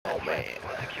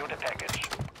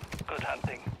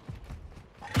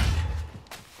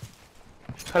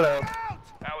Hello.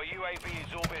 Our UAV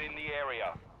is orbiting the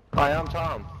area. Hi, I'm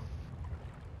Tom.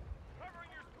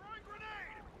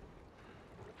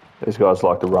 These guys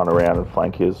like to run around and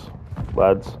flank his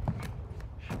lads.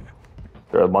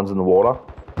 There are ones in the water.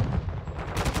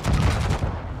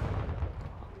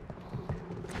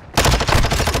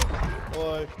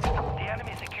 Hello. The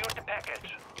enemy secured the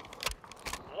package.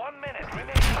 1 minute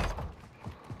remaining.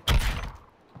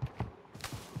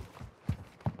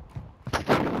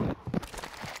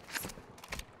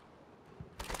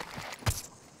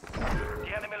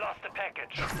 The enemy lost the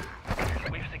package.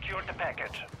 We've secured the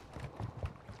package.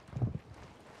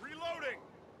 Reloading.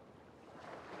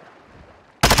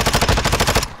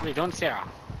 What are you doing, Sarah?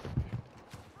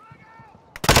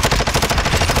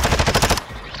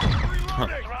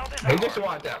 Reloading. He just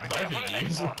wiped out both of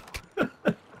these.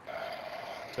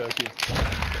 Turkey.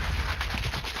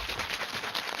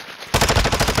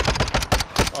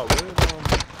 Oh,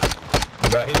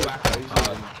 where But he's back.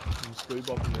 I'm speed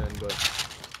bopping then, but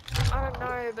I don't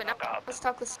know, but now I'm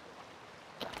stuck with.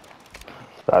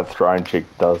 That throne chick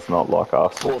does not like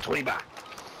us. 420 back.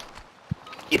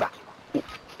 Yeah, back.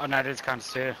 Oh no, this kind of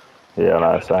too. Yeah, I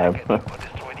know, same. Or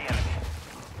destroy the enemy.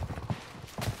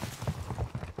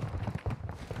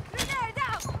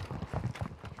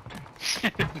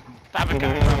 Have a go.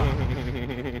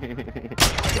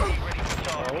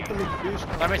 what the heck fish?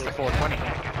 I missed the 420.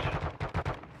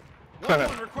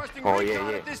 One requesting Oh, recon yeah,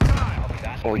 yeah. at this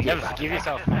time. Oh, yeah, Never back. forgive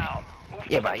yourself, man.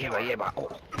 Yeah, back, yeah, back, yeah, back. Oh.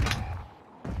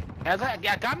 How's that?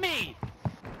 Yeah, got me!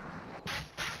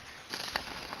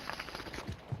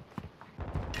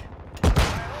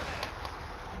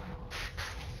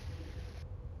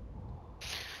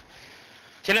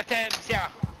 To left hand,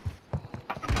 Sarah.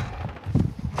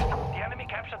 The enemy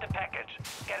captured the package.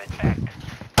 Get it back.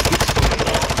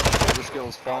 The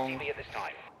skills phone.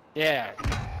 Yeah.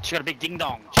 She got a big ding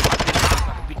dong. She fucked me in the ass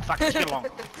like a big fucking skittle.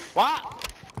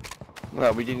 What?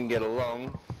 Well, we didn't get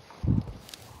along.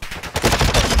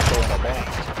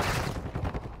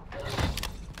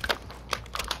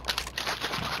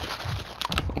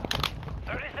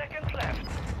 30 seconds left.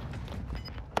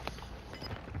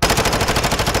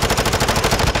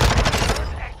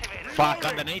 Activated. Fuck,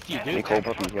 underneath you, dude. Nicole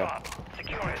puppy here.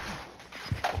 Secure it.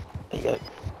 There you go.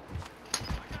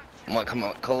 Might come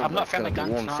out cold. I'm but not it's found the gonna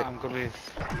be guns, warm, no, I'm good with...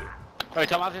 Wait,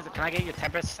 Tom, can I get your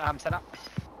Tempest set up?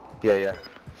 Yeah, yeah.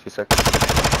 She's sick. Red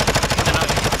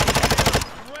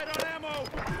on ammo.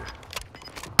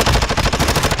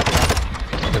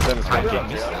 But then it's I gonna didn't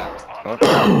be miss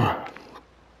out.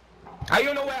 How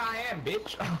you know where I am,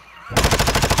 bitch?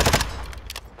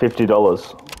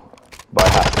 $50 by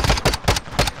hat.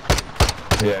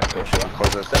 Yeah, for sure.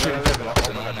 Close it.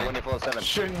 7-11. 24/7.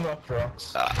 Shooting rock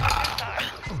rocks.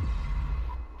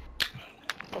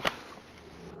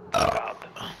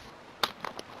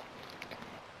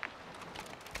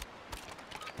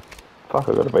 Fuck,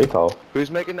 I got a VTOL.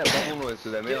 Who's making that bubble noise to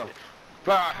them here?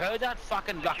 Bro, I heard that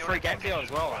fucking like free game deal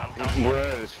as well.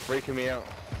 Word is freaking me out.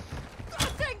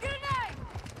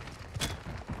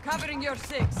 Covering your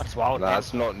six. That's wild. Nah, man.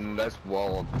 that's not. That's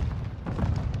wild.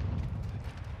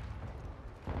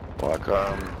 Like Frag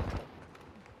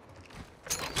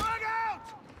out.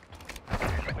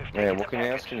 man, what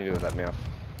else can you do with that mouth?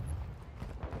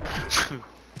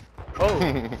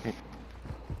 Oh,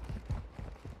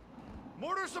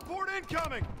 Mortar support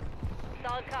incoming.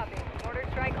 Solid copy. Mortar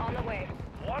strike on the way.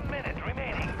 1 minute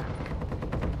remaining.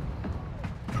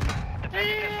 The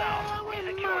package is down. We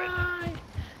secure it.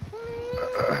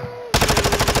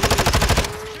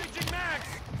 Changing max.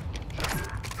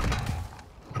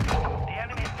 The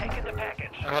enemy is taking the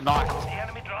package. I got knife. The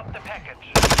enemy dropped the package.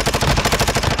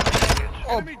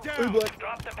 Enemy down.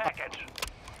 Drop the package.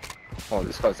 Oh,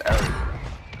 this guy's Ari.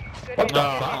 Good the hit.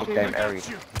 fuck? Damn, Ari.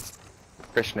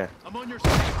 Krishna. I'm on your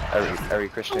side. Ari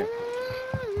Krishna. Ari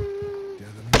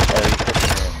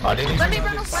Krishna. I didn't Let me even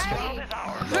run know this. away.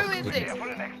 Who is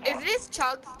this? Is this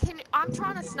Chug? I'm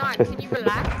trying to snipe. Can you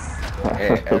relax?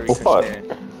 Yeah, Ari What?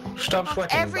 Krishna. Stop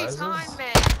sweating, Every Moses. time,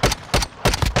 man.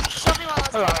 Show me while I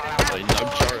was taking a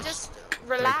nap. Or just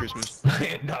relax. Christmas.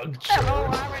 No,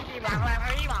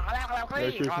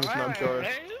 Merry Christmas, Nuncharos.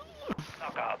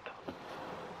 Knock out.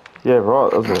 Yeah, right,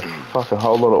 there's a fucking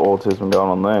whole lot of autism going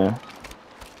on there.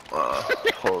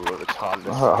 Whole lot of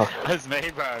tiredness. That's me,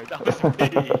 bro. That was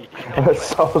me.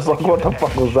 So I was like, what the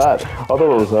fuck was that? I thought it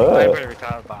was I'm her. pretty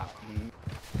retarded, but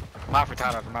half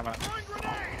retarded at the moment.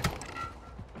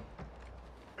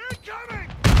 Incoming.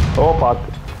 Oh fuck.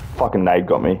 Fucking nade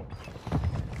got me.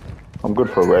 I'm good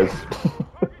for a res.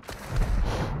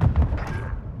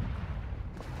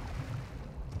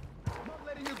 I'm not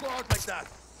letting you go out like that.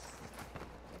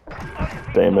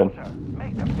 Demon.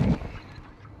 Make them pay.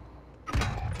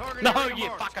 Target No, area you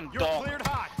marked. fucking You're dog. cleared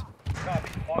hot.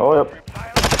 Oh, yep.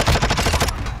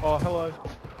 Oh, hello.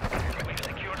 We've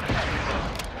secured the package.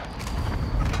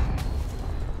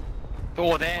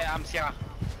 Oh, there, Sierra.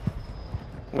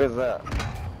 Where's that?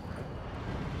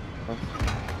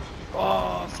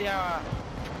 Oh, Sierra.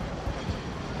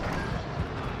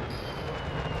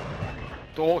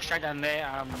 Door straight down there.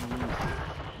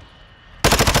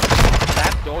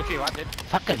 That door to you, right?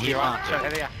 Fucking hero.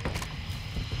 Straight there.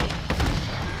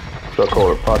 So I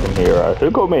call it fucking hero.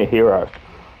 Who called me a hero?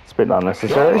 It's a bit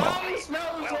unnecessary. Holy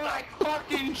smells like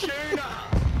fucking tuna.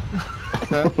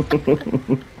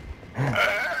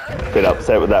 Bit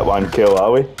upset with that one kill,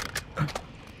 are we? You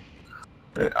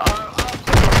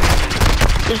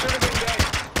should have been dead.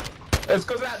 It's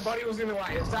because that body was in the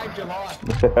way. It saved your life.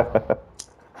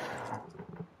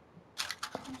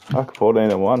 Fuck,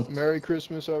 14-1. Merry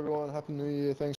Christmas, everyone. Happy New Year. Thanks.